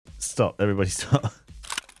stop. Everybody stop.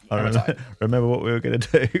 Remember what we were going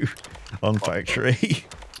to do on Factory.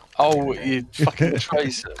 Oh, you fucking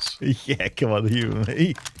tracers. Yeah, come on, you and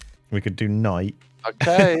me. We could do night.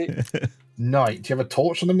 Okay. Night. Do you have a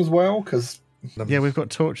torch on them as well? Because yeah, we've got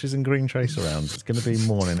torches and green tracer rounds. It's going to be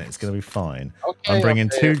morning. It's going to be fine. Okay, I'm bringing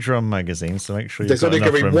 2 drum magazines, so make sure you've There's got only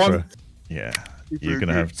enough gonna be room one. for. Yeah, you're going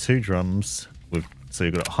to have 2 drums with. So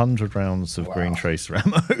you've got 100 rounds of green tracer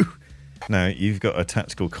ammo. Now you've got a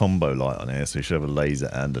tactical combo light on here, so you should have a laser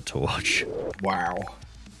and a torch. wow.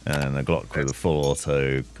 And a Glock with a full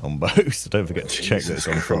auto combo. So don't forget to check that it's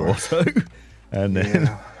on full auto. And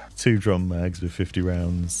then 2 drum mags with 50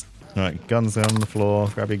 rounds. All right, guns on the floor.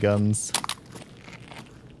 Grab your guns.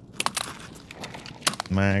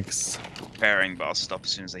 Mags. Bearing, but I'll stop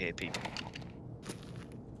as soon as I hear people.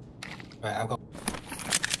 Right, I've got.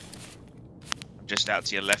 I'm just out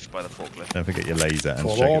to your left by the forklift. Don't forget your laser and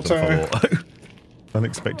Full check it's on auto. full auto.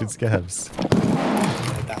 Unexpected scavs.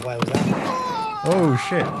 That way was that? Oh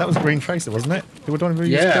shit, that was a green tracer, wasn't it? Did we don't even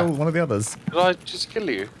just kill one of the others? Did I just kill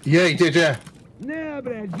you? Yeah, you did, yeah. They're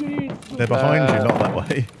behind you, not that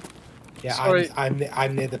way. Yeah, Sorry. I'm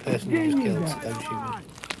near the person you just killed, so don't shoot me.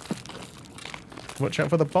 Watch out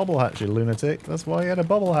for the bubble hat, you lunatic. That's why he had a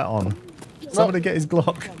bubble hat on. Somebody get his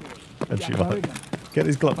Glock. Actually, like, get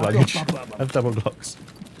his Glock luggage. Have double Glocks.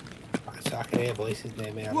 Right, so I can hear voices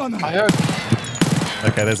near me. I heard.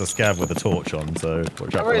 Okay, there's a scav with a torch on, so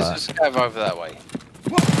watch out Where for is that. this scav over that way?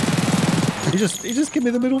 He just give me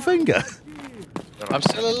the middle finger. I'm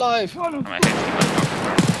still alive. I'm ahead to my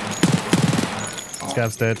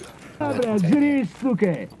Scav's dead.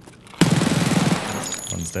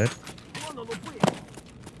 One's dead.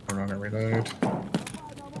 I'm gonna reload.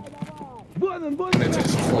 I need to take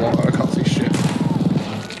some full auto. I can't see shit.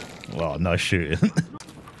 Well, no shooting.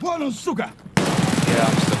 Yeah, I'm still here.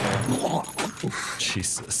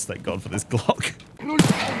 Jesus, thank God for this Glock.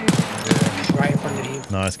 Right in front of you.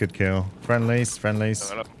 Nice, good kill. Friendlies.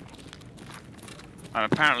 I'm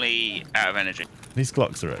apparently out of energy. These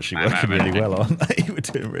Glocks are actually I'm working out of really energy. well, aren't they? We're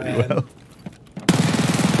doing really well.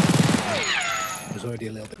 There's already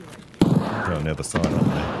a little bit. They're on the other side, aren't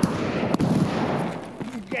they?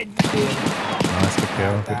 Nice, good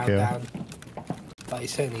kill, good Down, kill. down. But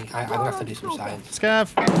it's certainly, I'm gonna have to do some science. Scav!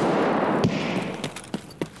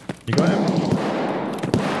 You got him?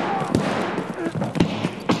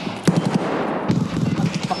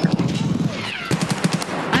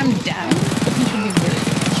 I'm down.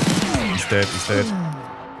 He's dead, he's dead.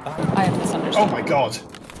 I have misunderstood. Oh my god.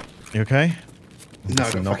 You okay? No,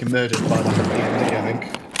 I got fucking murdered by like a BMD, I think.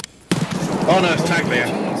 Oh no, it's tagged here.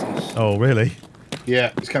 Jesus. Oh, really?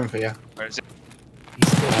 Yeah, it's coming for you. Where is it?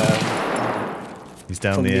 He's still, He's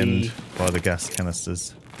down From the the- end by the gas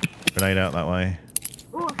canisters. Grenade out that way.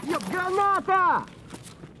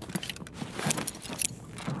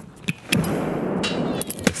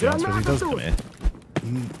 Let's see how he does come here.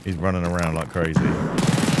 He's running around like crazy.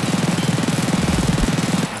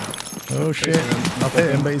 Oh shit, I've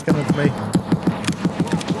hit him, but he's coming for me.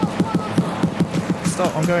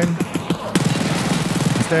 Stop, I'm going.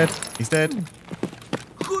 He's dead, he's dead.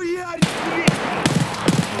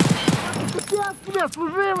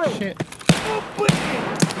 Shit.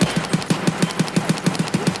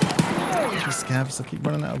 These scavs, I keep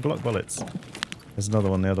running out of Glock bullets. There's another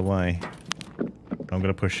one the other way. I'm going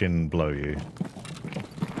to push in and blow you.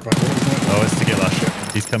 Right, Oh, it's to get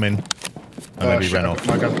that. He's coming. Oh, maybe he shit, ran off.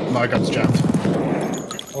 My gun's jammed.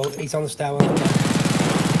 oh, he's on the stairwell.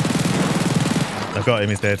 I've got him,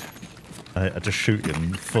 he's dead. I just shoot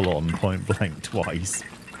him full on, point blank, twice.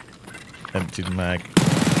 Emptied the mag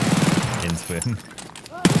into him.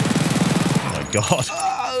 Oh my god.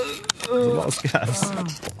 There's a lot of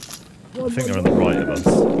scavs. I think they're on the right of us.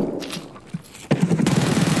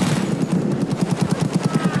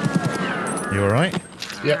 You alright?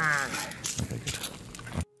 Yep. Okay, good.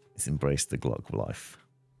 He's embraced the Glock life.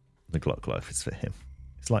 The Glock life is for him.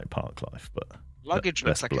 It's like Park life, but Luggage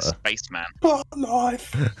looks like a spaceman. Glock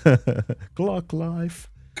life. Glock life.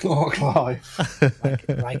 Glock life.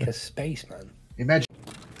 Like a spaceman. Imagine.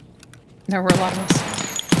 There were a lot of us.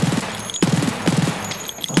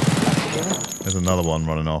 There's another one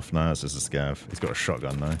running off now. It's just a scav. He's got a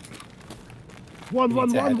shotgun now. One on.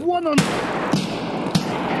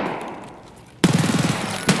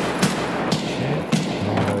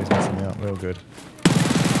 Shit. Oh, he's messing me up real good.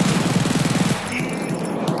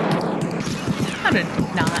 How did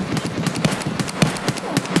not?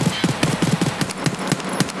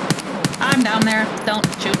 I'm down there. Don't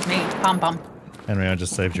shoot me. Pom pom. Henry, I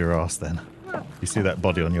just saved your ass then. You see that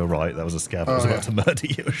body on your right? That was a scav that was about to murder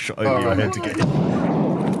you. I shot over your head to get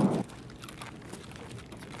him.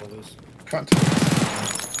 others. Can't tell.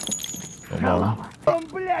 Come on.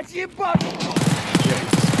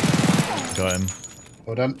 Got him.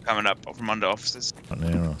 Well done. Coming up from under officers. Not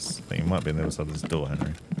near us. I think he might be on the other side of this door,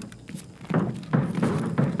 Henry.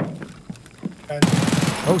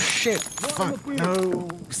 Oh shit! Fuck! No!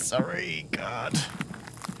 Sorry, God.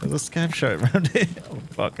 There's a scab show around here. Oh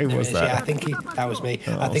fuck! Who was that? Yeah, I think that was me.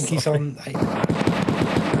 Oh, I think he's on. Got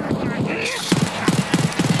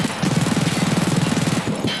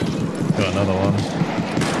another one.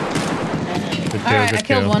 Good kill, Alright, good I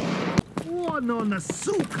killed kill. one. One on the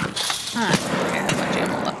suka. Okay, I have my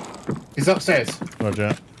jam up. He's upstairs.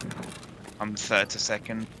 Roger. I'm third to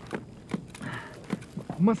second.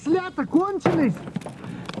 Маслята кончились.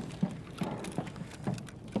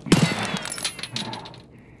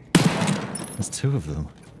 There's two of them.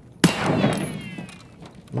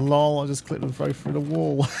 Lol, I just clipped them both through the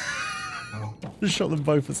wall. Just shot them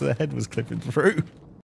both as their head was clipping through.